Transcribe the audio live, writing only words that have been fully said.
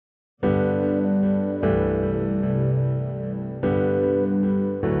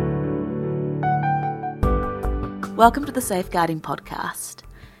Welcome to the Safeguarding Podcast.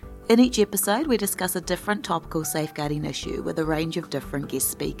 In each episode, we discuss a different topical safeguarding issue with a range of different guest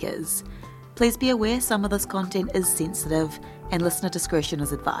speakers. Please be aware some of this content is sensitive and listener discretion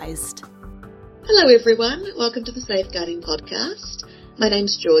is advised. Hello everyone, welcome to the Safeguarding Podcast. My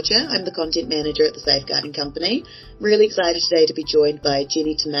name's Georgia, I'm the content manager at the Safeguarding Company. Really excited today to be joined by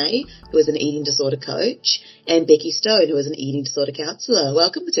Jenny Tomei, who is an eating disorder coach, and Becky Stone, who is an eating disorder counsellor.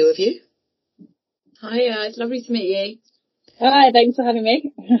 Welcome, the two of you. Hi, it's lovely to meet you. Hi, thanks for having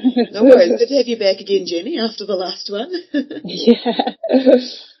me. No worries, good to have you back again, Jenny, after the last one. Yeah.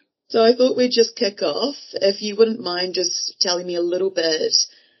 So I thought we'd just kick off. If you wouldn't mind just telling me a little bit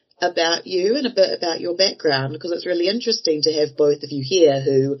about you and a bit about your background, because it's really interesting to have both of you here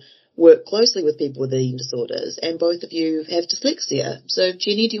who work closely with people with eating disorders, and both of you have dyslexia. So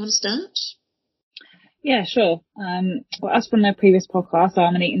Jenny, do you want to start? Yeah, sure. Well, as from the previous podcast,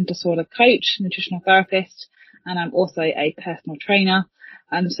 I'm an eating disorder coach, nutritional therapist, and I'm also a personal trainer.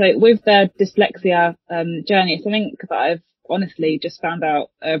 So with the dyslexia journey, it's something that I've honestly just found out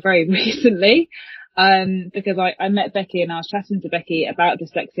very recently, because I met Becky and I was chatting to Becky about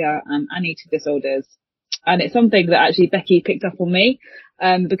dyslexia and eating disorders. And it's something that actually Becky picked up on me,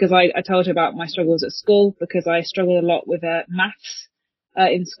 because I told her about my struggles at school, because I struggled a lot with maths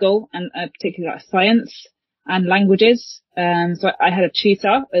in school, and particularly like science and languages. So I had a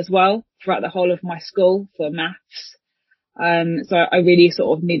tutor as well throughout the whole of my school for maths. So I really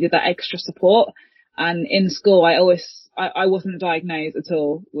sort of needed that extra support. And in school, I wasn't diagnosed at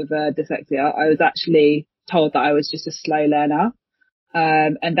all with dyslexia. I was actually told that I was just a slow learner.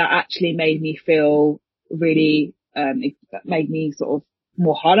 And that actually made me feel really, it made me sort of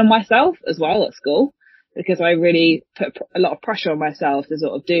more hard on myself as well at school, because I really put a lot of pressure on myself to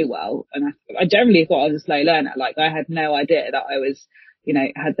sort of do well. And I generally thought I was a slow learner. Like, I had no idea that I was,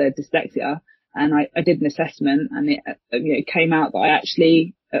 had the dyslexia. And I did an assessment, and it came out that I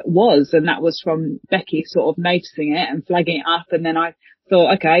actually was. And that was from Becky sort of noticing it and flagging it up. And then I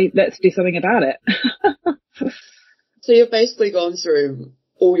thought, okay, let's do something about it. So you've basically gone through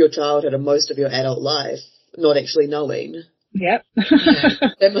all your childhood and most of your adult life not actually knowing. Yep.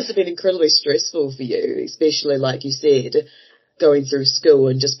 That must have been incredibly stressful for you, especially, like you said, going through school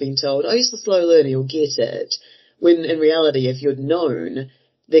and just being told, oh, you're a slow learner, you'll get it. When in reality, if you'd known,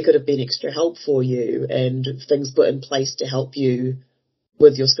 there could have been extra help for you and things put in place to help you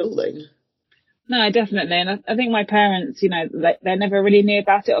with your schooling. No, definitely. And I think my parents, they never really knew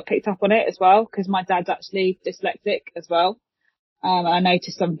about it or picked up on it as well, because my dad's actually dyslexic as well. I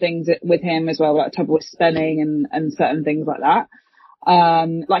noticed some things with him as well, like trouble with spelling and certain things like that.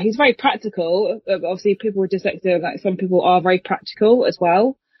 Like, he's very practical. Obviously, people with dyslexia, like, some people are very practical as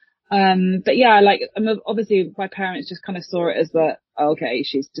well. But yeah, like, obviously my parents just kind of saw it as that, okay,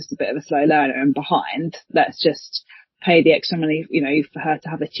 she's just a bit of a slow learner and behind. Let's just pay the extra money, for her to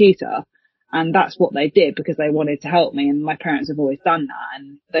have a tutor. And that's what they did, because they wanted to help me. And my parents have always done that.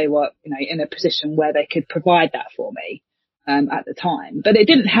 And they were, in a position where they could provide that for me, at the time. But it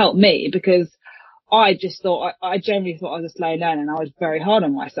didn't help me, because I just thought, I generally thought I was a slow learner, and I was very hard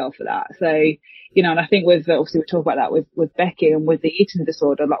on myself for that. So, and I think obviously we talk about that with Becky and with the eating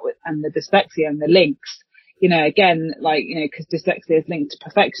disorder, like and the dyslexia and the links, again, like, because dyslexia is linked to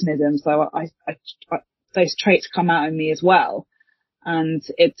perfectionism. So I those traits come out in me as well. And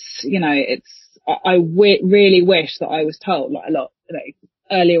I really wish that I was told, like, a lot,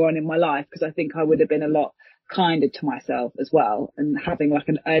 earlier on in my life, because I think I would have been a lot kinder to myself as well, and having like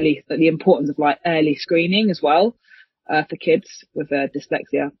the importance of like early screening as well, for kids with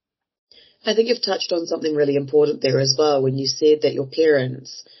dyslexia. I think you've touched on something really important there as well, when you said that your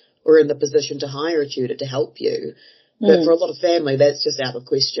parents were in the position to hire a tutor to help you. But for a lot of family, that's just out of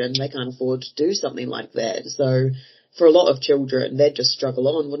question. They can't afford to do something like that. So for a lot of children, they'd just struggle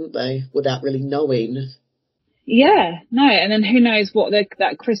on, wouldn't they, without really knowing? Yeah, no, and then who knows what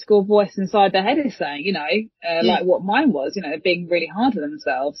that critical voice inside their head is saying, like what mine was, being really hard on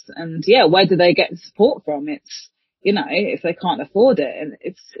themselves. And yeah, where do they get the support from? It's, if they can't afford it, and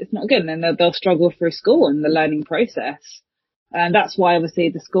it's not good. And then they'll struggle through school and the learning process. And that's why obviously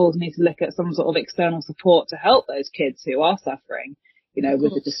the schools need to look at some sort of external support to help those kids who are suffering,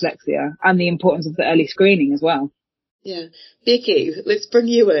 with the dyslexia, and the importance of the early screening as well. Yeah. Becky, let's bring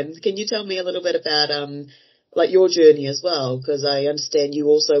you in. Can you tell me a little bit about, like, your journey as well? Because I understand you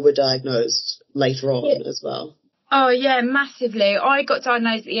also were diagnosed later on as well. Oh, yeah, massively. I got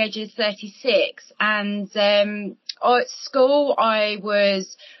diagnosed at the age of 36, and at school I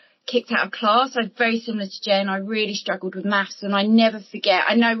was kicked out of class. I'm very similar to Jen. I really struggled with maths, and I never forget.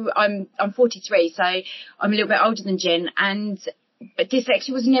 I know I'm 43, so I'm a little bit older than Jen, and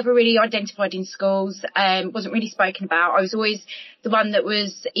dyslexia was never really identified in schools, wasn't really spoken about. I was always the one that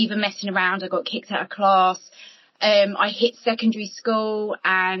was either messing around, I got kicked out of class. I hit secondary school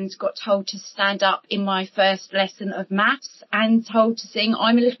and got told to stand up in my first lesson of maths and told to sing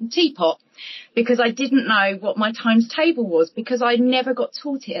I'm a Little Teapot, because I didn't know what my times table was, because I never got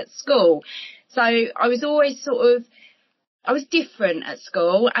taught it at school. So I was always I was different at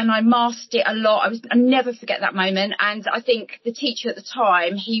school, and I masked it a lot. I never forget that moment. And I think the teacher at the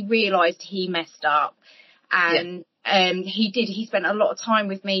time, he realised he messed up, and he spent a lot of time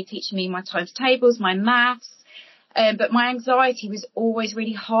with me teaching me my times tables, my maths. But my anxiety was always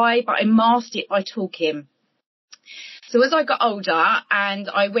really high, but I masked it by talking. So as I got older, and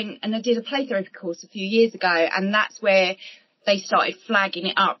I went and I did a play therapy course a few years ago, and that's where they started flagging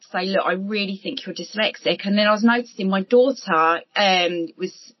it up to say, look, I really think you're dyslexic. And then I was noticing my daughter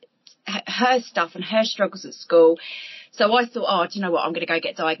was her stuff and her struggles at school. So I thought, do you know what, I'm going to go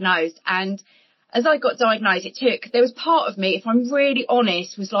get diagnosed. And as I got diagnosed, there was part of me, if I'm really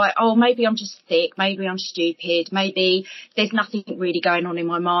honest, was like, oh, maybe I'm just thick, maybe I'm stupid, maybe there's nothing really going on in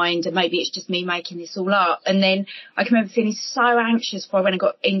my mind, and maybe it's just me making this all up. And then I can remember feeling so anxious before I went and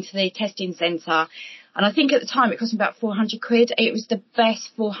got into the testing centre. And I think at the time it cost me about 400 quid. It was the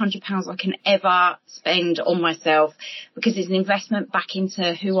best £400 I can ever spend on myself, because it's an investment back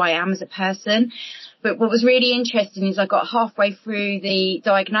into who I am as a person. But what was really interesting is I got halfway through the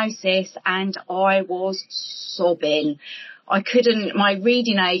diagnosis and I was sobbing. My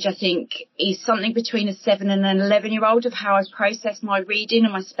reading age, I think, is something between a 7 and an 11-year-old of how I process my reading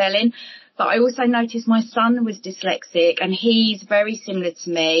and my spelling. But I also noticed my son was dyslexic, and he's very similar to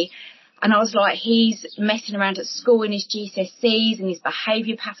me. And I was like, he's messing around at school in his GCSEs and his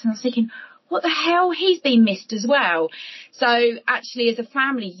behaviour pattern. I was thinking, what the hell? He's been missed as well. So actually, as a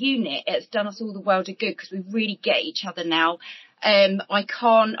family unit, it's done us all the world of good, because we really get each other now. I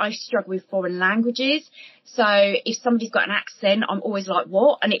struggle with foreign languages. So if somebody's got an accent, I'm always like,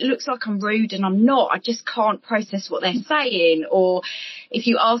 what? And it looks like I'm rude, and I'm not. I just can't process what they're saying. Or if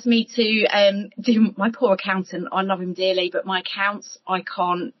you ask me to do my poor accountant, I love him dearly, but my accounts, I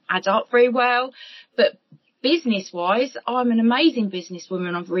can't add up very well. But business-wise, I'm an amazing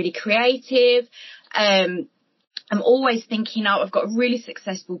businesswoman. I'm really creative. I'm always thinking, I've got a really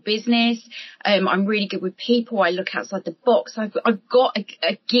successful business. I'm really good with people. I look outside the box. I've got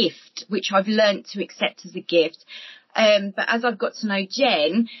a gift, which I've learnt to accept as a gift. But as I've got to know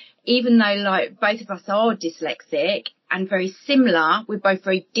Jen, even though like both of us are dyslexic and very similar, we're both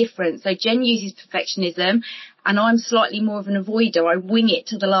very different. So Jen uses perfectionism, and I'm slightly more of an avoider. I wing it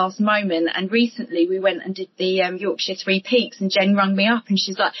to the last moment. And recently we went and did the Yorkshire Three Peaks, and Jen rang me up and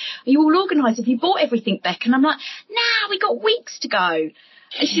she's like, are you all organised? Have you bought everything, Beck? And I'm like, nah, we got weeks to go.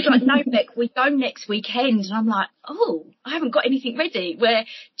 And she's like, no, Beck, we go next weekend. And I'm like, oh, I haven't got anything ready. Where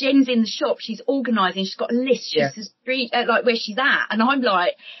Jen's in the shop, she's organising, she's got a list, she says like where she's at. And I'm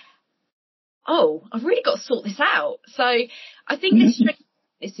like, oh, I've really got to sort this out. So I think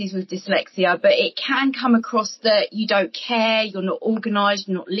this is with dyslexia, but it can come across that you don't care, you're not organised,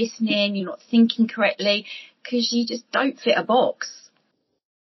 you're not listening, you're not thinking correctly, because you just don't fit a box.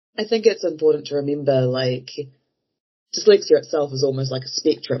 I think it's important to remember, like, dyslexia itself is almost like a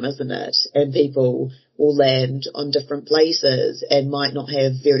spectrum, isn't it? And people will land on different places and might not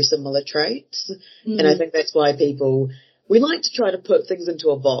have very similar traits. And I think that's why we like to try to put things into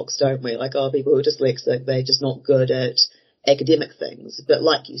a box, don't we? Like, people who are dyslexic, they're just not good at academic things. But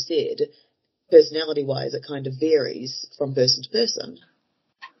like you said, personality-wise, it kind of varies from person to person.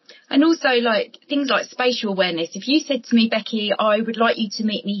 And also, like, things like spatial awareness. If you said to me, Becky, I would like you to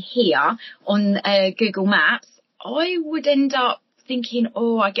meet me here on Google Maps, I would end up thinking,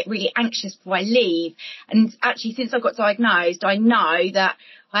 oh, I get really anxious before I leave. And actually, since I got diagnosed, I know that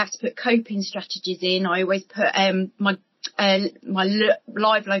I have to put coping strategies in. I always put my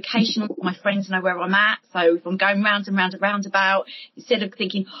live location, my friends know where I'm at. So if I'm going round and round and roundabout, instead of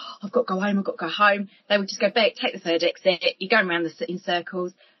thinking, oh, I've got to go home, they would just go back, take the third exit, you're going around in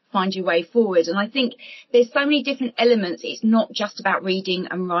circles, find your way forward. And I think there's so many different elements. It's not just about reading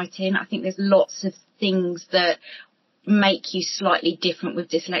and writing. I think there's lots of things that make you slightly different with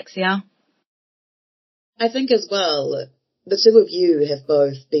dyslexia. I think as well, the two of you have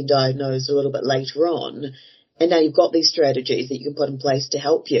both been diagnosed a little bit later on, and now you've got these strategies that you can put in place to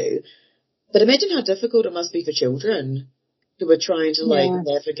help you. But imagine how difficult it must be for children who are trying to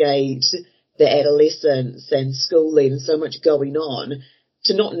navigate their adolescence and schooling and so much going on,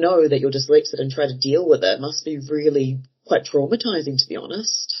 to not know that you're dyslexic and try to deal with it must be really quite traumatizing, to be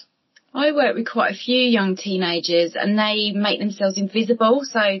honest. I work with quite a few young teenagers, and they make themselves invisible,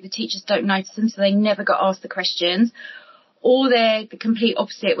 so the teachers don't notice them, so they never got asked the questions. or they're the complete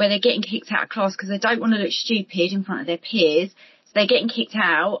opposite, where they're getting kicked out of class because they don't want to look stupid in front of their peers. So they're getting kicked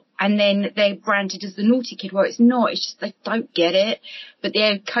out, and then they're branded as the naughty kid. Well, it's not. It's just they don't get it. But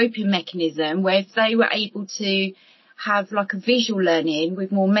their coping mechanism, where if they were able to have like a visual learning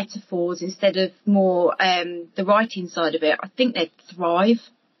with more metaphors instead of more the writing side of it, I think they'd thrive.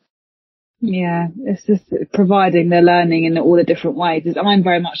 Yeah, it's just providing the learning in all the different ways. I'm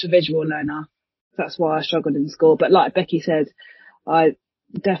very much a visual learner. That's why I struggled in school. But like Becky said, I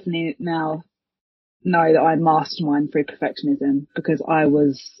definitely now know that I mastermind through perfectionism, because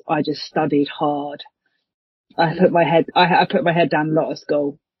I just studied hard. I put my head down a lot at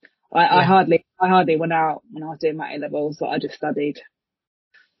school. I hardly went out when I was doing my A-levels, but I just studied.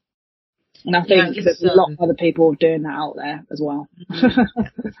 And I think there's a lot of other people doing that out there as well.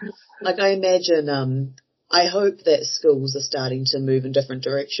 Like I imagine, I hope that schools are starting to move in different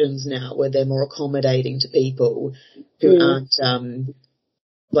directions now, where they're more accommodating to people who aren't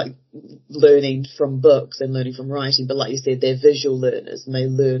like learning from books and learning from writing, but like you said, they're visual learners and they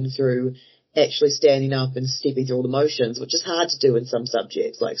learn through actually standing up and stepping through all the motions, which is hard to do in some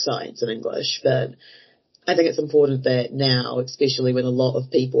subjects like science and English. But I think it's important that now, especially when a lot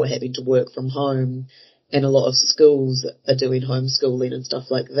of people are having to work from home and a lot of schools are doing homeschooling and stuff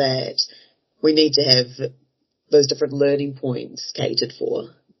like that, we need to have those different learning points catered for.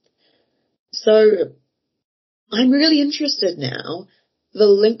 So I'm really interested now, the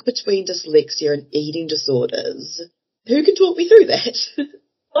link between dyslexia and eating disorders. Who can talk me through that?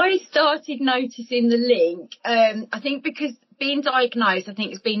 I started noticing the link, I think because being diagnosed, I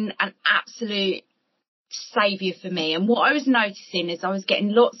think it's been an absolute saviour for me. And what I was noticing is I was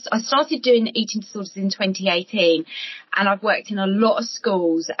getting I started doing eating disorders in 2018, and I've worked in a lot of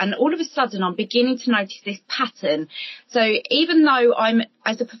schools, and all of a sudden I'm beginning to notice this pattern. So even though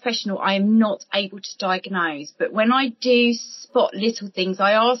as a professional, I am not able to diagnose, but when I do spot little things,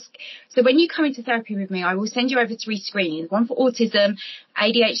 I ask. So when you come into therapy with me, I will send you over 3 screenings, one for autism,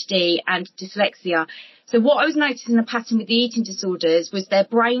 ADHD and dyslexia. So what I was noticing the pattern with the eating disorders was their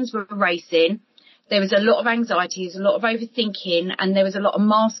brains were racing. There was a lot of anxiety, there was a lot of overthinking, and there was a lot of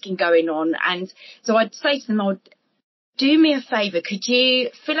masking going on. And so I'd say to them, "Oh, do me a favour, could you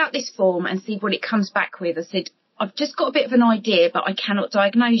fill out this form and see what it comes back with?" I said, "I've just got a bit of an idea, but I cannot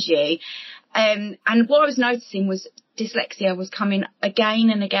diagnose you." And what I was noticing was dyslexia was coming again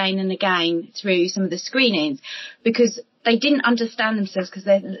and again and again through some of the screenings, because they didn't understand themselves, because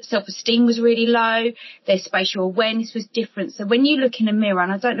their self-esteem was really low, their spatial awareness was different. So when you look in a mirror,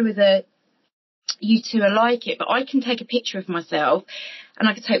 and I don't know whether you two are like it, but I can take a picture of myself and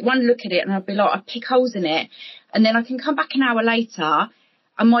I can take one look at it and I'll be like, I pick holes in it, and then I can come back an hour later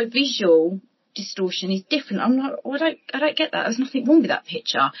and my visual distortion is different. I'm like, oh, I don't get that. There's nothing wrong with that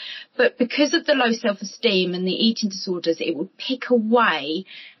picture. But because of the low self-esteem and the eating disorders, it will pick away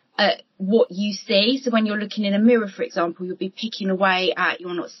at what you see. So when you're looking in a mirror, for example, you'll be picking away at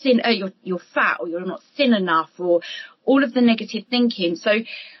you're not thin, you're fat, or you're not thin enough, or all of the negative thinking. So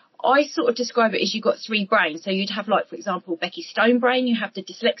I sort of describe it as you've got 3 brains. So you'd have, like, for example, Becky Stone brain, you have the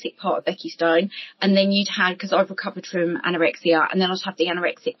dyslexic part of Becky Stone, and then you'd have, because I've recovered from anorexia, and then I'd have the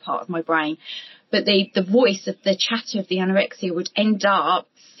anorexic part of my brain. But the voice of the chatter of the anorexia would end up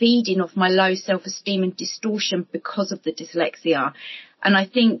feeding off my low self-esteem and distortion because of the dyslexia. And I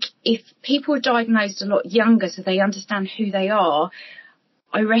think if people are diagnosed a lot younger so they understand who they are,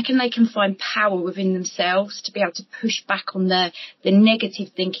 I reckon they can find power within themselves to be able to push back on the negative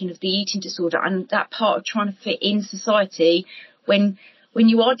thinking of the eating disorder, and that part of trying to fit in society. When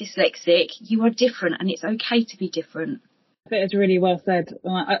you are dyslexic, you are different, and it's okay to be different. I think it's really well said.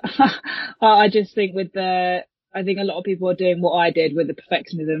 I just think I think a lot of people are doing what I did with the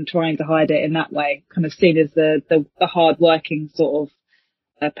perfectionism, trying to hide it in that way, kind of seen as the hard working sort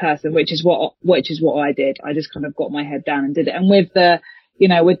of person, which is what I did. I just kind of got my head down and did it. And with the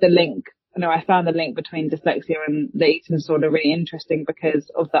link, I found the link between dyslexia and the eating disorder really interesting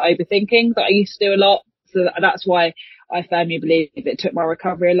because of the overthinking that I used to do a lot. So that's why I firmly believe it took my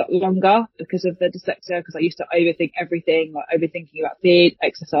recovery a lot longer, because of the dyslexia, because I used to overthink everything, like overthinking about food,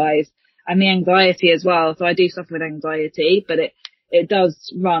 exercise, and the anxiety as well. So I do suffer with anxiety, but it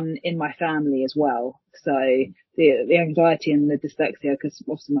does run in my family as well. So the anxiety and the dyslexia, because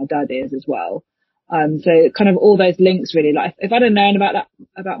obviously my dad is as well. So kind of all those links really, like if I'd have known about that,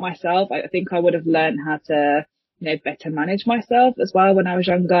 about myself, I think I would have learned how to, better manage myself as well when I was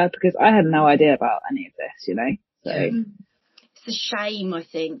younger, because I had no idea about any of this, So it's the shame, I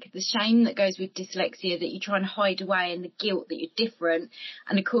think, the shame that goes with dyslexia, that you try and hide away, and the guilt that you're different.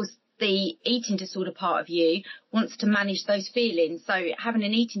 And of course, the eating disorder part of you wants to manage those feelings. So having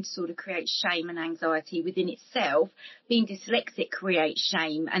an eating disorder creates shame and anxiety within itself. Being dyslexic creates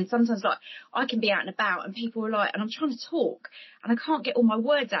shame. And sometimes, like, I can be out and about and people are like, and I'm trying to talk and I can't get all my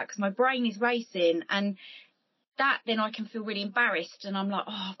words out because my brain is racing, and that then I can feel really embarrassed, and I'm like,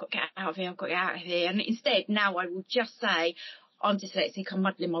 oh, I've got to get out of here, I've got to get out of here. And instead now I will just say, I'm dyslexic, I'm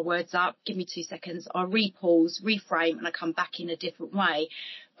muddling my words up, give me 2 seconds, I repause, reframe, and I come back in a different way.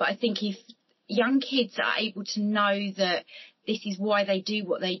 But I think if young kids are able to know that this is why they do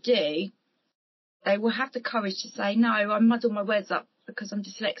what they do, they will have the courage to say, no, I muddle my words up because I'm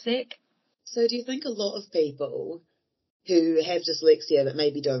dyslexic. So do you think a lot of people who have dyslexia but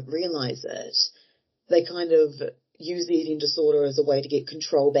maybe don't realise it, they kind of use the eating disorder as a way to get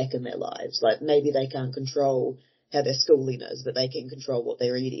control back in their lives? Like, maybe they can't control how their schooling is, but they can control what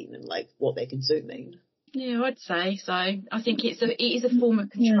they're eating and, like, what they're consuming. Yeah, I'd say so. I think it is a form of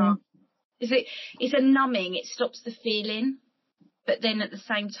control. It's a numbing. It stops the feeling, but then at the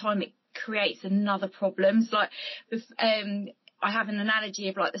same time it creates another problem. It's like, I have an analogy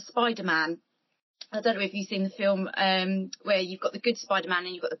of like the Spider-Man. I don't know if you've seen the film where you've got the good Spider-Man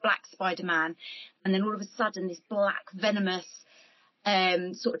and you've got the black Spider-Man, and then all of a sudden this black venomous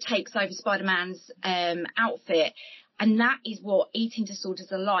sort of takes over Spider-Man's outfit. And that is what eating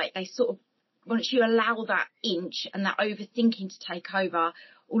disorders are like. They sort of, once you allow that inch and that overthinking to take over,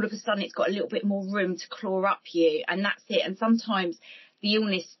 all of a sudden it's got a little bit more room to claw up you, and that's it. And sometimes the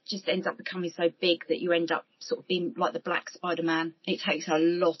illness just ends up becoming so big that you end up sort of being like the black Spider-Man. It takes a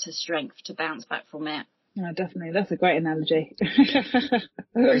lot of strength to bounce back from it. No, definitely. That's a great analogy.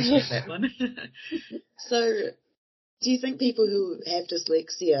 Appreciate that one. So, do you think people who have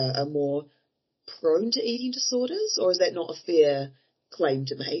dyslexia are more prone to eating disorders, or is that not a fair claim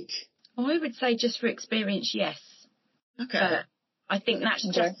to make? I would say just for experience, yes. Okay. But I think that's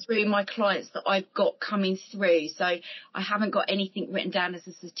just through my clients that I've got coming through. So I haven't got anything written down as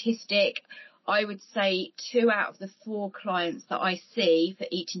a statistic. I would say 2 out of the 4 clients that I see for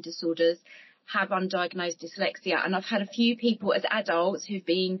eating disorders have undiagnosed dyslexia. And I've had a few people as adults who've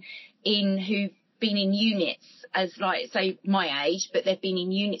been in units as, like, say, my age, but they've been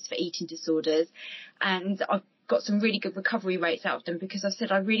in units for eating disorders. And I've got some really good recovery rates out of them, because I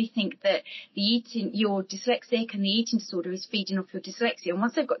said I really think that you're dyslexic and the eating disorder is feeding off your dyslexia. And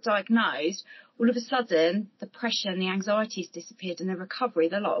once they've got diagnosed, all of a sudden the pressure and the anxiety has disappeared, and their recovery,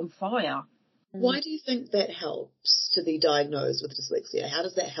 they're like on fire. Why do you think that helps to be diagnosed with dyslexia? How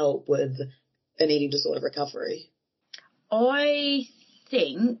does that help with an eating disorder recovery? I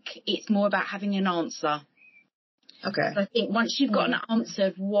think it's more about having an answer. Okay. I think once you've got an answer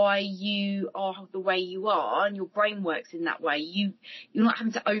of why you are the way you are, and your brain works in that way, you're not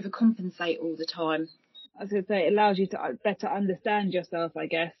having to overcompensate all the time. I was going to say, it allows you to better understand yourself, I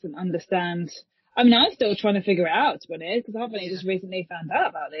guess, and understand. I mean, I'm still trying to figure it out, to be honest, because I've only just recently found out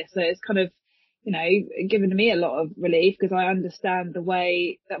about this. So it's kind of, given me a lot of relief, because I understand the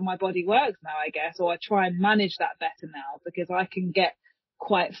way that my body works now, I guess, or I try and manage that better now, because I can get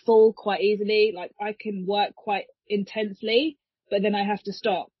quite full quite easily. Like, I can work quite intensely, but then I have to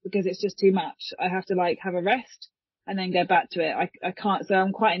stop because it's just too much. I have to have a rest and then go back to it. I can't. So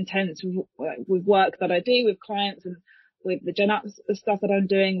I'm quite intense with work that I do with clients and with the gen up stuff that we're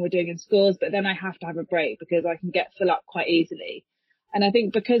doing in schools, but then I have to have a break because I can get full up quite easily. And I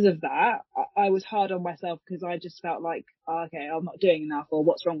think because of that, I was hard on myself, because I just felt like, okay, I'm not doing enough, or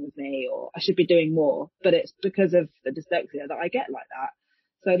what's wrong with me, or I should be doing more. But it's because of the dyslexia that I get like that.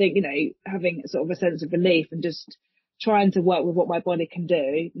 So I think, having sort of a sense of relief and just trying to work with what my body can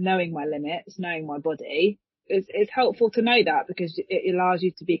do, knowing my limits, knowing my body, is helpful to know that, because it allows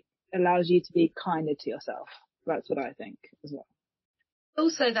you to be kinder to yourself. That's what I think as well.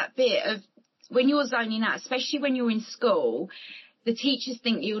 Also, that bit of when you're zoning out, especially when you're in school, the teachers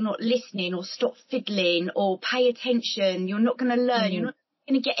think you're not listening, or stop fiddling, or pay attention. You're not going to learn. You're not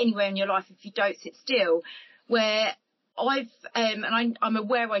going to get anywhere in your life if you don't sit still. Where I'm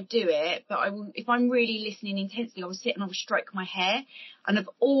aware I do it, but if I'm really listening intensely, I will sit and I will stroke my hair. And I've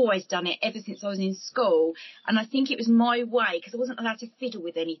always done it ever since I was in school. And I think it was my way, because I wasn't allowed to fiddle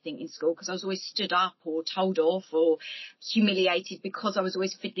with anything in school, because I was always stood up or told off or humiliated because I was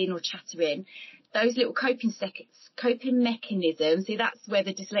always fiddling or chattering. Those little coping mechanisms, see, that's where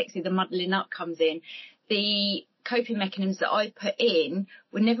the dyslexia, the muddling up comes in. The coping mechanisms that I put in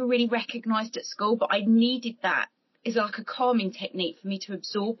were never really recognised at school, but I needed that. Is like a calming technique for me to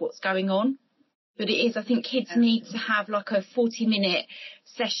absorb what's going on. But it is, I think kids need to have like a 40-minute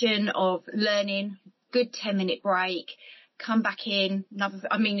session of learning, good 10-minute break, come back in,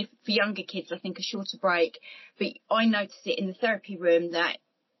 for younger kids, I think a shorter break. But I notice it in the therapy room that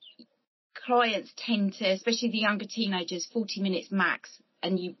clients tend to, especially the younger teenagers, 40 minutes max,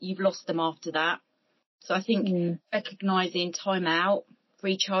 and you've lost them after that. So I think recognising time out,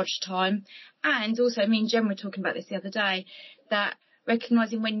 recharge time, and also me and Jen were talking about this the other day, that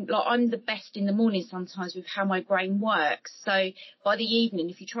recognising when, like, I'm the best in the morning sometimes with how my brain works. So by the evening,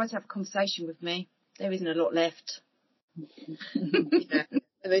 if you try to have a conversation with me, there isn't a lot left. Yeah.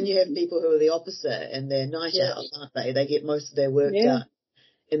 And then you have people who are the opposite, and they're night owls, aren't they? They get most of their work done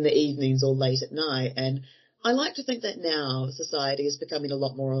in the evenings or late at night. And I like to think that now society is becoming a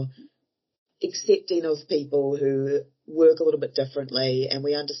lot more accepting of people who work a little bit differently, and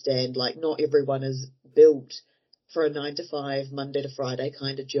we understand, like, not everyone is built for a 9-to-5, Monday to Friday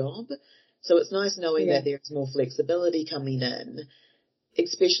kind of job. So it's nice knowing that there's more flexibility coming in,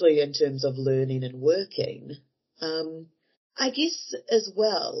 especially in terms of learning and working. I guess as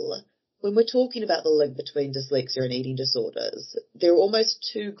well, when we're talking about the link between dyslexia and eating disorders, there are almost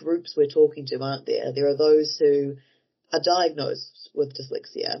two groups we're talking to, aren't there? There are those who are diagnosed with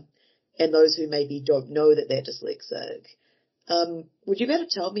dyslexia and those who maybe don't know that they're dyslexic. Would you be able to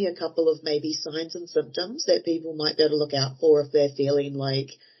tell me a couple of maybe signs and symptoms that people might be able to look out for if they're feeling like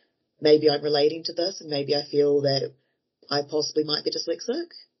maybe I'm relating to this and maybe I feel that I possibly might be dyslexic?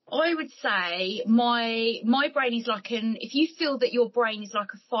 I would say my brain is like if you feel that your brain is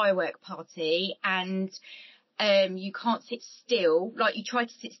like a firework party and you can't sit still, like you try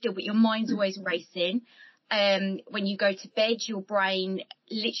to sit still but your mind's always racing. When you go to bed, your brain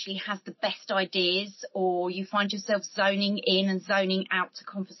literally has the best ideas, or you find yourself zoning in and zoning out to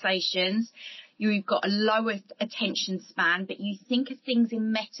conversations. You've got a lower attention span, but you think of things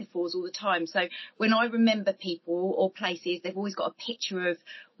in metaphors all the time. So when I remember people or places, they've always got a picture of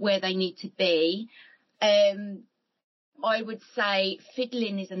where they need to be. I would say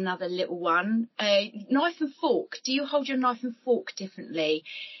fiddling is another little one. Knife and fork. Do you hold your knife and fork differently?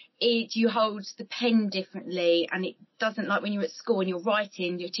 Do you hold the pen differently? And it doesn't, like when you're at school and you're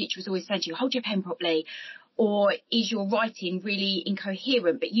writing, your teacher was always saying to you, hold your pen properly. Or is your writing really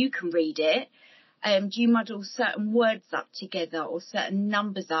incoherent, but you can read it? Do you muddle certain words up together or certain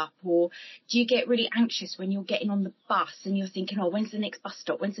numbers up? Or do you get really anxious when you're getting on the bus and you're thinking, oh, when's the next bus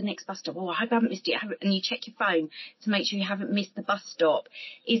stop? When's the next bus stop? Oh, I hope I haven't missed it. And you check your phone to make sure you haven't missed the bus stop.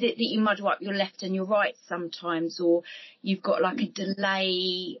 Is it that you muddle up your left and your right sometimes? Or you've got like a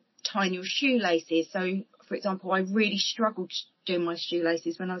delay tying your shoelaces? So, for example, I really struggled doing my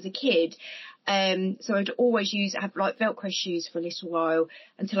shoelaces when I was a kid. So I'd always have like Velcro shoes for a little while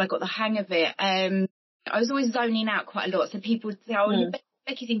until I got the hang of it. I was always zoning out quite a lot. So people would say, oh,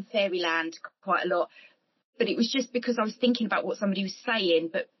 Becky's in fairyland quite a lot. But it was just because I was thinking about what somebody was saying,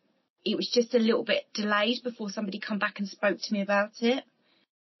 but it was just a little bit delayed before somebody come back and spoke to me about it.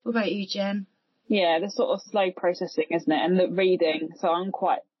 What about you, Jen? Yeah, the sort of slow processing, isn't it? And the reading. So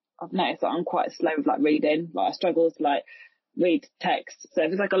I've noticed that I'm quite slow with like reading. Like I struggle to like read text. So if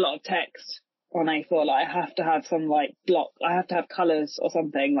there's like a lot of text on A4, like I have to have some like block. I have to have colours or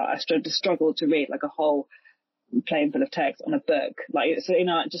something. Like I struggle to read like a whole plane full of text on a book. Like, so, you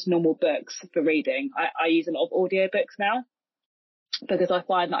know, like just normal books for reading. I use a lot of audio books now because I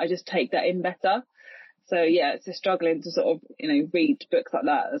find that I just take that in better. So yeah, it's just struggling to sort of, you know, read books like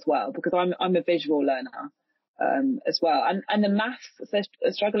that as well, because I'm a visual learner. As well, and the maths, so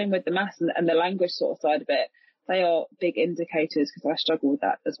struggling with the maths and the language sort of side of it, they are big indicators because I struggle with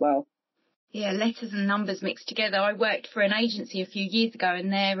that as well. Yeah, letters and numbers mixed together. I worked for an agency a few years ago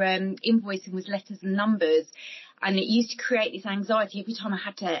and their invoicing was letters and numbers, and it used to create this anxiety every time I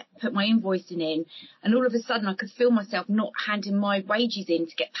had to put my invoicing in, and all of a sudden I could feel myself not handing my wages in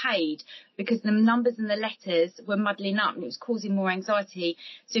to get paid because the numbers and the letters were muddling up and it was causing more anxiety.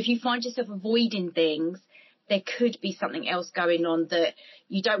 So if you find yourself avoiding things, there could be something else going on that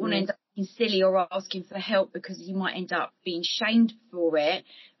you don't want to end up being silly or asking for help because you might end up being shamed for it.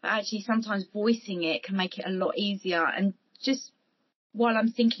 But actually sometimes voicing it can make it a lot easier. And just while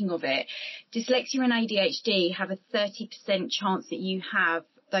I'm thinking of it, dyslexia and ADHD have a 30% chance that you have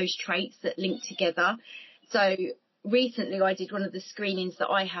those traits that link together. So recently I did one of the screenings that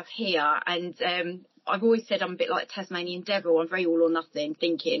I have here, and I've always said I'm a bit like Tasmanian devil. I'm very all or nothing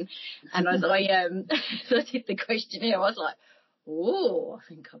thinking. And as I did the questionnaire, I was like, oh, I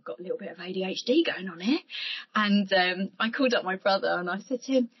think I've got a little bit of ADHD going on here. And I called up my brother and I said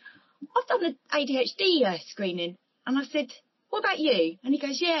to him, I've done an ADHD screening. And I said, what about you? And he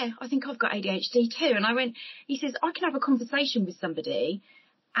goes, yeah, I think I've got ADHD too. And I went, he says, I can have a conversation with somebody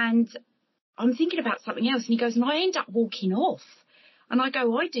and I'm thinking about something else. And he goes, and I end up walking off. And I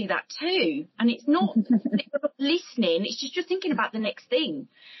go, I do that too. And it's not listening. It's just you're thinking about the next thing.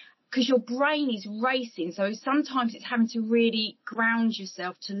 because your brain is racing. So sometimes it's having to really ground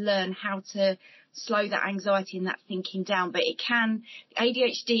yourself to learn how to slow that anxiety and that thinking down. But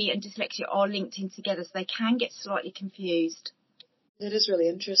ADHD and dyslexia are linked in together, so they can get slightly confused. That is really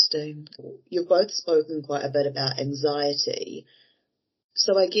interesting. You've both spoken quite a bit about anxiety.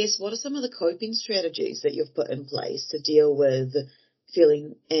 So I guess, what are some of the coping strategies that you've put in place to deal with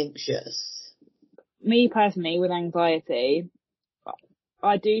feeling anxious? Me personally, with anxiety,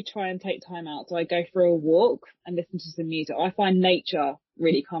 I do try and take time out. So I go for a walk and listen to some music. I find nature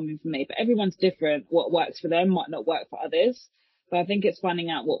really calming for me, but everyone's different. What works for them might not work for others. So I think it's finding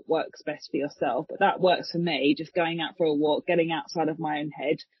out what works best for yourself. But that works for me, just going out for a walk, getting outside of my own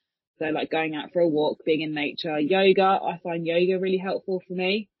head. So like going out for a walk, being in nature. Yoga, I find yoga really helpful for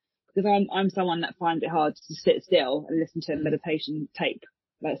me because I'm someone that finds it hard to sit still and listen to a meditation tape.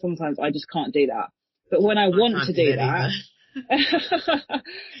 Like sometimes I just can't do that. But when I want to do that,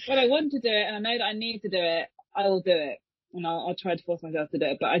 when I want to do it and I know that I need to do it, I will do it. And I'll try to force myself to do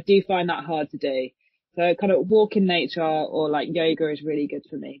it. But I do find that hard to do. So kind of walk in nature or like yoga is really good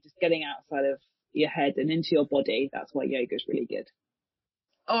for me. Just getting outside of your head and into your body. That's why yoga is really good.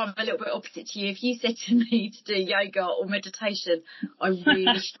 Oh, I'm a little bit opposite to you. If you said to me to do yoga or meditation, I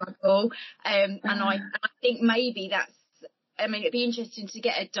really struggle. And I think maybe it'd be interesting to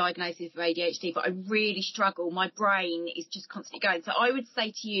get a diagnosis of ADHD, but I really struggle. My brain is just constantly going. So I would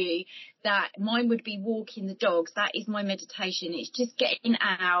say to you that mine would be walking the dogs. That is my meditation. It's just getting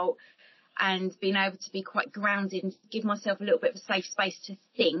out and being able to be quite grounded and give myself a little bit of a safe space to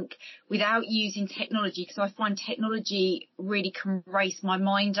think without using technology, because I find technology really can race my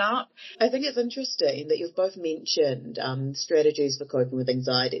mind up. I think it's interesting that you've both mentioned strategies for coping with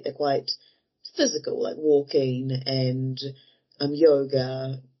anxiety. They're quite physical, like walking and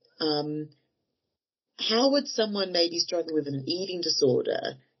yoga. How would someone maybe struggling with an eating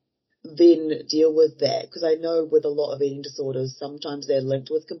disorder then deal with that? Because I know with a lot of eating disorders, sometimes they're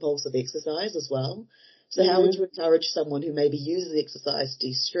linked with compulsive exercise as well. So how would you encourage someone who maybe uses exercise to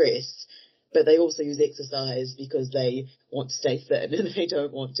de-stress, but they also use exercise because they want to stay fit and they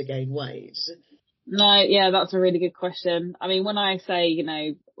don't want to gain weight? No, yeah, that's a really good question. I mean, when I say,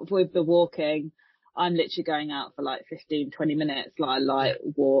 with the walking, I'm literally going out for like 15, 20 minutes, like a light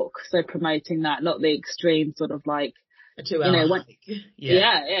walk. So promoting that, not the extreme sort of like, a 2 hour hike.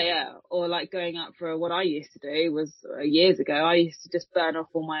 Yeah. Or like going out for what I used to do was years ago, I used to just burn off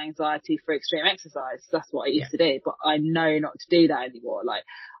all my anxiety for extreme exercise. That's what I used to do, but I know not to do that anymore. Like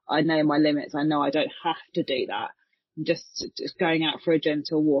I know my limits. I know I don't have to do that. Just going out for a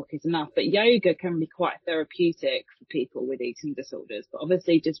gentle walk is enough. But yoga can be quite therapeutic for people with eating disorders, but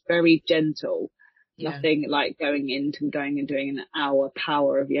obviously just very gentle. Yeah. Nothing like going and doing an hour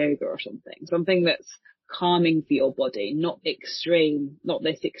power of yoga or something that's calming for your body, not this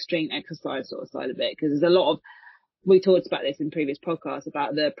extreme exercise sort of side of it. Because there's a lot of, we talked about this in previous podcasts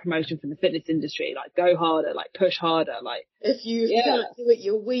about the promotion from the fitness industry, like go harder, like push harder, like if you can't do it,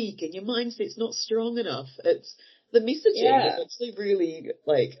 you're weak and your mindset's not strong enough. It's the messaging is actually really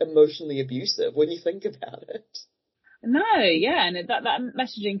like emotionally abusive when you think about it. No, yeah, and that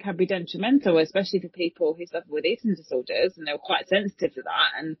messaging can be detrimental, especially for people who suffer with eating disorders, and they're quite sensitive to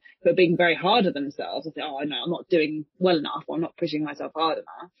that, and who are being very hard on themselves. I think, I know I'm not doing well enough, or I'm not pushing myself hard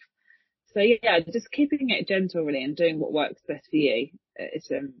enough. So yeah, just keeping it gentle really, and doing what works best for you.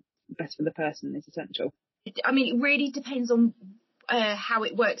 It's best for the person is essential. I mean, it really depends on how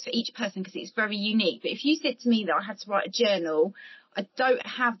it works for each person, because it's very unique. But if you said to me that I had to write a journal, I don't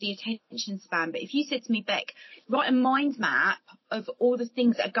have the attention span, but if you said to me, Beck, write a mind map of all the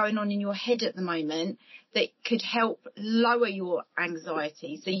things that are going on in your head at the moment that could help lower your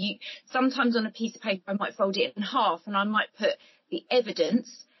anxiety. So sometimes on a piece of paper, I might fold it in half and I might put the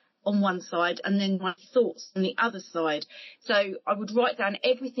evidence on one side and then my thoughts on the other side. So I would write down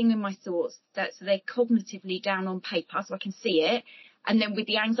everything in my thoughts so they're cognitively down on paper so I can see it. And then with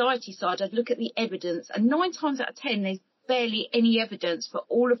the anxiety side, I'd look at the evidence, and 9 times out of 10, there's barely any evidence for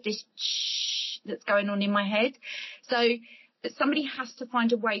all of this that's going on in my head. So but somebody has to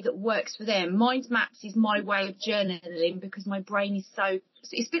find a way that works for them. Mind maps is my way of journaling because my brain is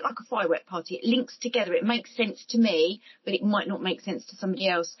it's a bit like a firework party. It links together. It makes sense to me, but it might not make sense to somebody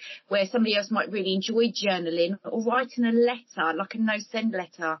else, where somebody else might really enjoy journaling, or writing a letter, like a no-send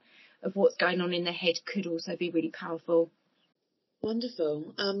letter of what's going on in their head could also be really powerful.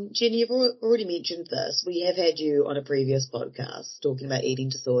 Wonderful. Jenny, you've already mentioned this. We have had you on a previous podcast talking about eating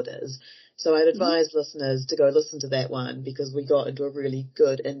disorders. So I'd advise listeners to go listen to that one because we got into a really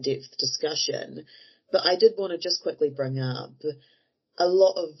good in-depth discussion. But I did want to just quickly bring up a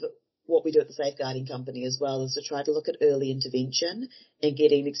lot of what we do at the Safeguarding Company as well is to try to look at early intervention and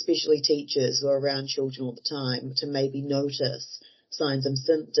getting especially teachers who are around children all the time to maybe notice signs and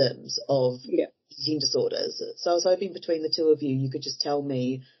symptoms of eating disorders. So I was hoping between the two of you could just tell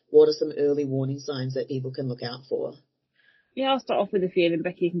me what are some early warning signs that people can look out for. Yeah, I'll start off with a few and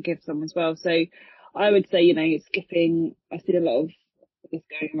Becky can give some as well. So I would say, skipping, I see a lot of this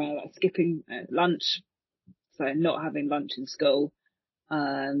going around, like skipping lunch, so not having lunch in school.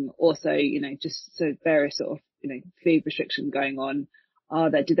 Also, just so various sort of, food restrictions going on.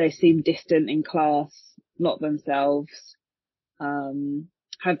 Do they seem distant in class, not themselves?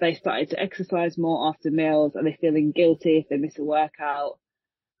 Have they started to exercise more after meals? Are they feeling guilty if they miss a workout?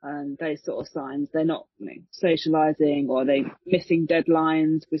 Those sort of signs. They're not socialising, or are they missing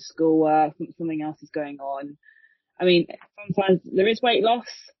deadlines with schoolwork? Something else is going on. I mean, sometimes there is weight loss,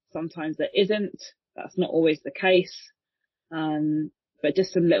 sometimes there isn't. That's not always the case. But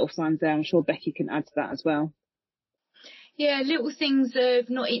just some little signs there. I'm sure Becky can add to that as well. Yeah, little things of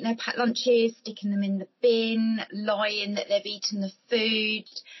not eating their packed lunches, sticking them in the bin, lying that they've eaten the food.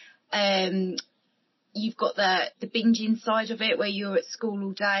 You've got the binging side of it, where you're at school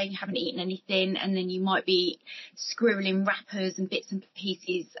all day, you haven't eaten anything, and then you might be squirreling wrappers and bits and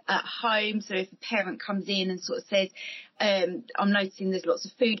pieces at home. So if a parent comes in and sort of says, I'm noticing there's lots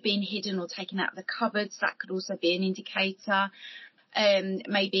of food being hidden or taken out of the cupboards, that could also be an indicator.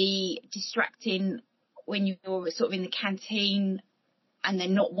 Maybe distracting when you're sort of in the canteen and they're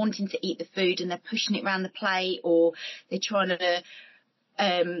not wanting to eat the food and they're pushing it around the plate, or they're trying to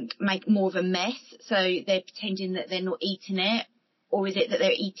make more of a mess, so they're pretending that they're not eating it. Or is it that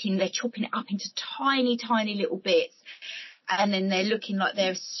they're chopping it up into tiny little bits, and then they're looking like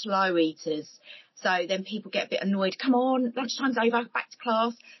they're slow eaters, so then people get a bit annoyed. Come on, lunchtime's over, back to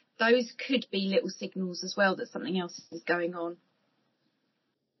class. Those could be little signals as well that something else is going on.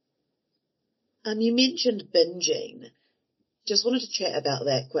 You mentioned binging. Just wanted to chat about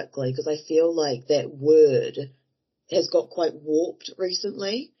that quickly, because I feel like that word has got quite warped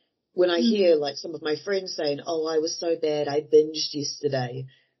recently. When I hear like some of my friends saying, oh, I was so bad, I binged yesterday.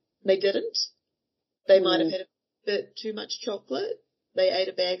 They didn't. They might have had a bit too much chocolate. They ate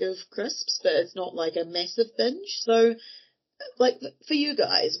a bag of crisps, but it's not like a massive binge. So, like, for you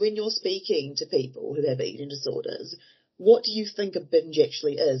guys, when you're speaking to people who have eating disorders, what do you think a binge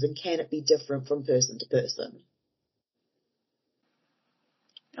actually is, and can it be different from person to person?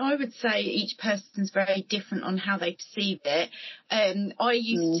 I would say each person's very different on how they perceive it. I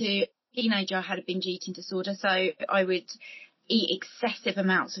used to, teenager, I had a binge eating disorder, so I would eat excessive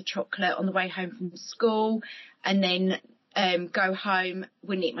amounts of chocolate on the way home from school, and then go home,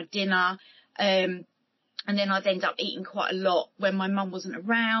 wouldn't eat my dinner, and then I'd end up eating quite a lot when my mum wasn't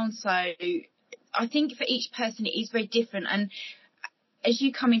around. So I think for each person it is very different, and as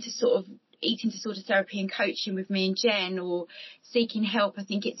you come into sort of eating disorder therapy and coaching with me and Jen, or seeking help, I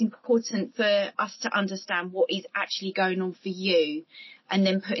think it's important for us to understand what is actually going on for you, and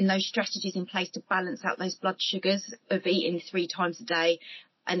then putting those strategies in place to balance out those blood sugars of eating 3 times a day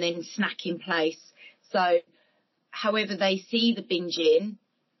and then snack in place. So however they see the binging,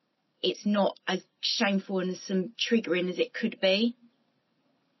 it's not as shameful and as some triggering as it could be.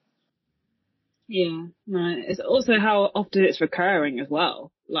 Yeah, no. It's also how often it's recurring as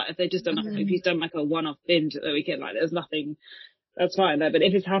well. Like if they just don't, if you've done like a one-off binge at the weekend, like there's nothing, that's fine there. But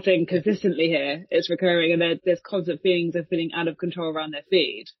if it's happening consistently here, it's recurring, and there's constant feelings of feeling out of control around their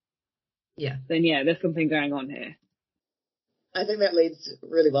food. Yeah. Then there's something going on here. I think that leads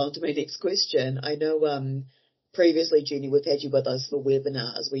really well to my next question. I know previously, Jenny, we've had you with us for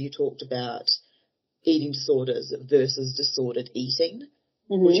webinars where you talked about eating disorders versus disordered eating.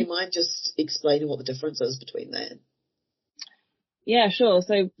 Would you mind just explaining what the difference is between that? Yeah, sure.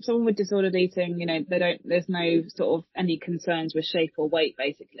 So someone with disordered eating, there's no sort of any concerns with shape or weight,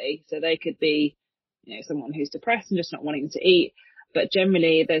 basically. So they could be, someone who's depressed and just not wanting to eat. But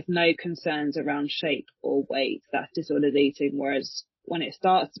generally, there's no concerns around shape or weight. That's disordered eating. Whereas when it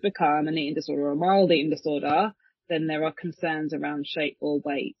starts to become an eating disorder or a mild eating disorder, then there are concerns around shape or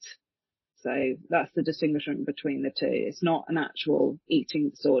weight. So that's the distinction between the two. It's not an actual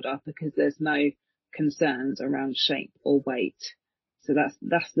eating disorder because there's no concerns around shape or weight. So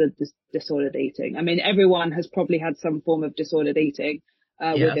that's the disordered eating. I mean, everyone has probably had some form of disordered eating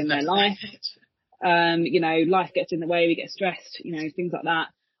within their life. Life gets in the way, we get stressed, things like that.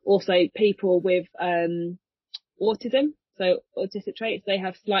 Also, people with autism, so autistic traits, they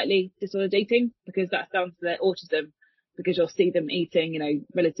have slightly disordered eating because that's down to their autism, because you'll see them eating,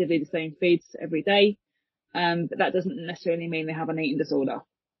 relatively the same foods every day. But that doesn't necessarily mean they have an eating disorder.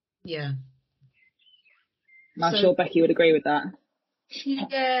 Yeah. I'm sure Becky would agree with that.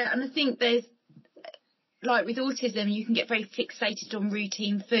 Yeah, and I think there's, like with autism, you can get very fixated on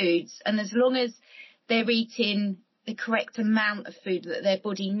routine foods, and as long as they're eating the correct amount of food that their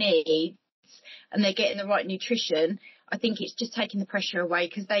body needs and they're getting the right nutrition, I think it's just taking the pressure away,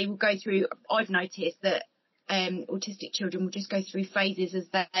 because they will go through, I've noticed that autistic children will just go through phases as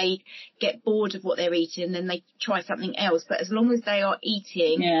they get bored of what they're eating and then they try something else. But as long as they are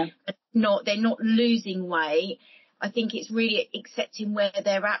eating, they're not losing weight, I think it's really accepting where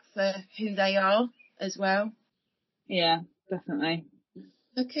they're at for who they are as well. Yeah, definitely.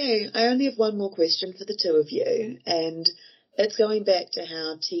 Okay, I only have one more question for the two of you, and it's going back to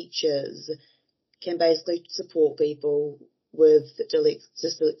how teachers can basically support people with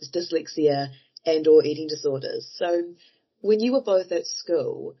dyslexia and or eating disorders. So when you were both at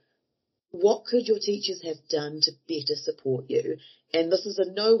school, what could your teachers have done to better support you? And this is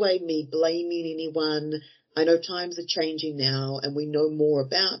in no way me blaming anyone. I know times are changing now and we know more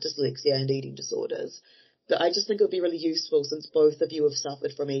about dyslexia and eating disorders. But I just think it would be really useful, since both of you have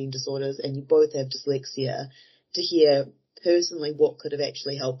suffered from eating disorders and you both have dyslexia, to hear personally what could have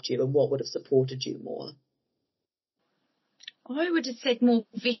actually helped you and what would have supported you more. I would have said more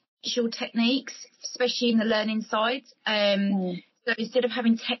visual techniques, especially in the learning side. So instead of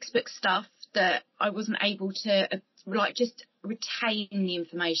having textbook stuff that I wasn't able to just retain the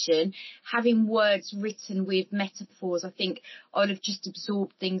information, having words written with metaphors, I think I would have just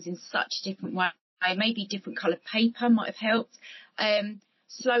absorbed things in such a different way. Maybe different coloured paper might have helped.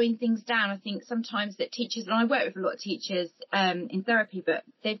 Slowing things down. I think sometimes that teachers, and I work with a lot of teachers in therapy, but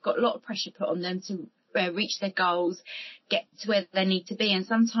they've got a lot of pressure put on them to reach their goals, get to where they need to be. And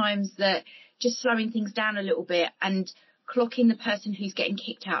sometimes that just slowing things down a little bit and clocking the person who's getting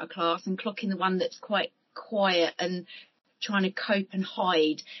kicked out of class and clocking the one that's quite quiet and trying to cope and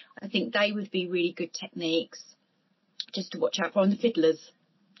hide, I think they would be really good techniques just to watch out for. And the fiddlers,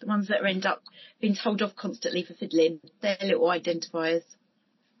 the ones that end up being told off constantly for fiddling, they're little identifiers.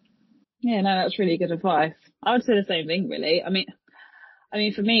 Yeah, no, that's really good advice. I would say the same thing, really. I mean,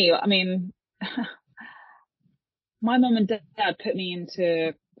 for me, my mum and dad put me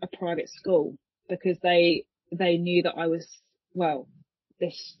into a private school because they knew that I was,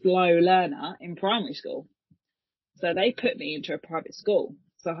 this slow learner in primary school. So they put me into a private school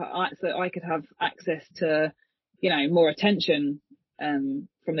so I could have access to, more attention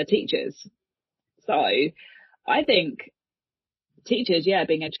from the teachers. So I think teachers,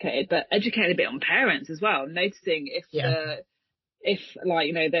 being educated, but educated a bit on parents as well, noticing their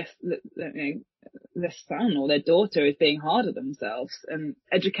son or their daughter is being hard on themselves, and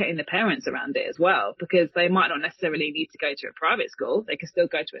educating the parents around it as well, because they might not necessarily need to go to a private school. They can still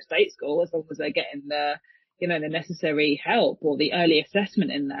go to a state school as long as they're getting the necessary help or the early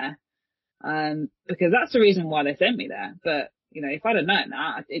assessment in there. Because that's the reason why they sent me there. But, if I'd have known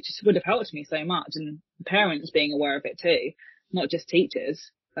that, it just would have helped me so much. And parents being aware of it too, not just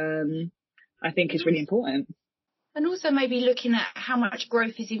teachers, I think is really important. And also maybe looking at how much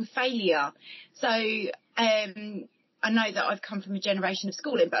growth is in failure. So I know that I've come from a generation of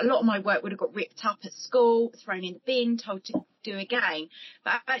schooling, but a lot of my work would have got ripped up at school, thrown in the bin, told to do again.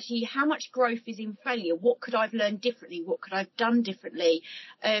 But actually, how much growth is in failure? What could I have learned differently? What could I have done differently?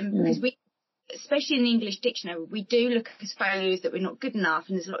 Because we, especially in the English dictionary, we do look at failures that we're not good enough,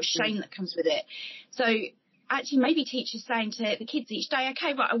 and there's a lot of shame that comes with it. So actually, maybe teachers saying to the kids each day,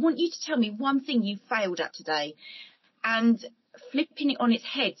 okay, right, I want you to tell me one thing you failed at today, and flipping it on its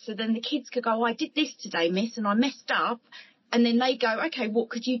head, so then the kids could go, oh, I did this today, miss, and I messed up. And then they go, okay, what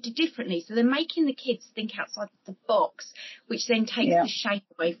could you do differently? So they're making the kids think outside the box, which then takes the shame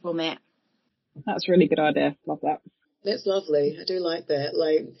away from it. That's a really good idea. Love that. That's lovely. I do like that.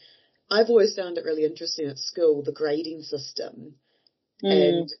 Like, I've always found it really interesting at school, the grading system.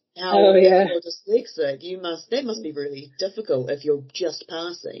 And how if you're dyslexic, that must be really difficult if you're just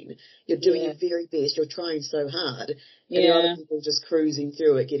passing. You're doing your very best, you're trying so hard. And there are other people just cruising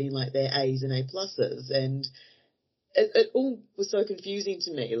through it, getting like their A's and A pluses. And it all was so confusing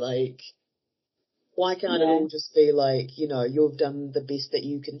to me. Like, why can't it all just be like, you've done the best that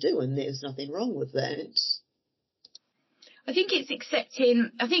you can do and there's nothing wrong with that? I think it's accepting.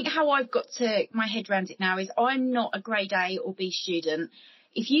 I think how I've got to my head around it now is I'm not a grade A or B student.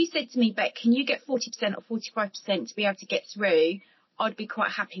 If you said to me, Beck, can you get 40% or 45% to be able to get through, I'd be quite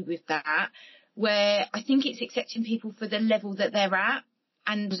happy with that. Where I think it's accepting people for the level that they're at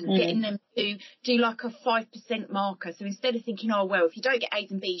and getting them to do like a 5% marker. So instead of thinking, oh, well, if you don't get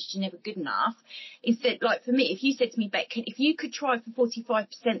A's and B's, you're never good enough. Instead, like for me, if you said to me, Beck, if you could try for 45%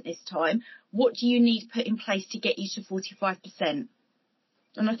 this time, what do you need put in place to get you to 45%?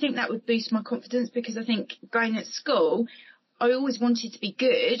 And I think that would boost my confidence, because I think going at school, I always wanted to be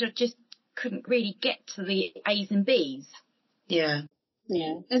good. I just couldn't really get to the A's and B's. Yeah.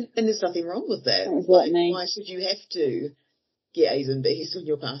 Yeah. And there's nothing wrong with that. That was what I mean. Why should you have to get A's and B's when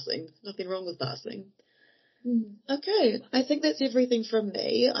you're passing? Nothing wrong with passing. Okay, I think that's everything from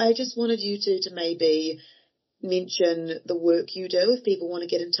me. I just wanted you to maybe mention the work you do if people want to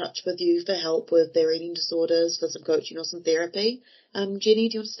get in touch with you for help with their eating disorders, for some coaching or some therapy. Jenny,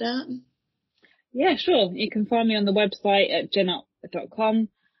 do you want to start? Yeah, sure. You can find me on the website at jenup.com,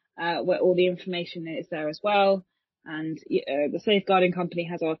 where all the information is there as well. And the Safeguarding Company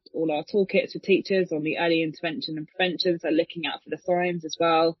has all our toolkits for teachers on the early intervention and prevention, so looking out for the signs as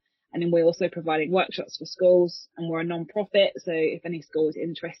well. And then we're also providing workshops for schools, and we're a non-profit, so if any school is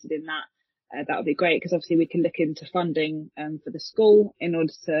interested in that, that would be great, because obviously we can look into funding for the school in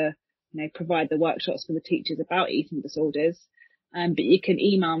order to provide the workshops for the teachers about eating disorders. But you can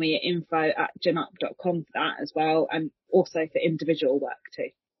email me at info@jenup.com for that as well, and also for individual work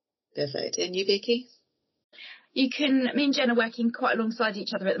too. Perfect. And you, Becky? Me and Jen are working quite alongside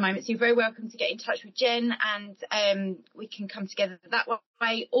each other at the moment, so you're very welcome to get in touch with Jen, and we can come together that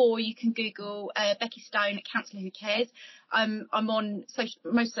way, or you can Google Becky Stone at Counsellor Who Cares. I'm on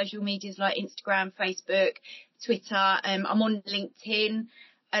most social medias like Instagram, Facebook, Twitter. I'm on LinkedIn,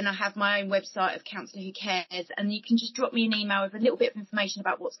 and I have my own website of Counsellor Who Cares, and you can just drop me an email with a little bit of information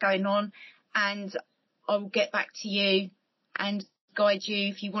about what's going on, and I will get back to you and guide you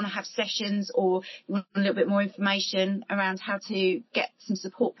if you want to have sessions, or you want a little bit more information around how to get some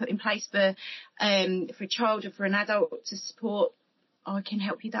support put in place for a child or for an adult to support. I can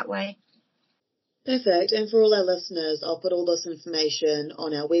help you that way. Perfect. And for all our listeners, I'll put all this information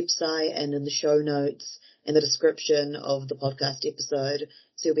on our website and in the show notes and the description of the podcast episode,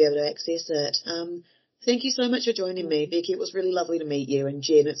 so you'll be able to access it. Thank you so much for joining me, Becky. It was really lovely to meet you. And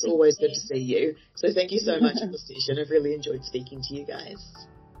Jen, it's always good to see you. So thank you so much for the session. I've really enjoyed speaking to you guys.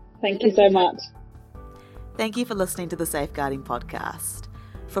 Thank you so much. Thank you for listening to the Safeguarding Podcast.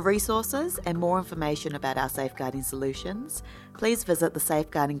 For resources and more information about our safeguarding solutions, please visit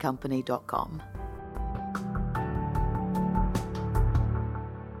thesafeguardingcompany.com.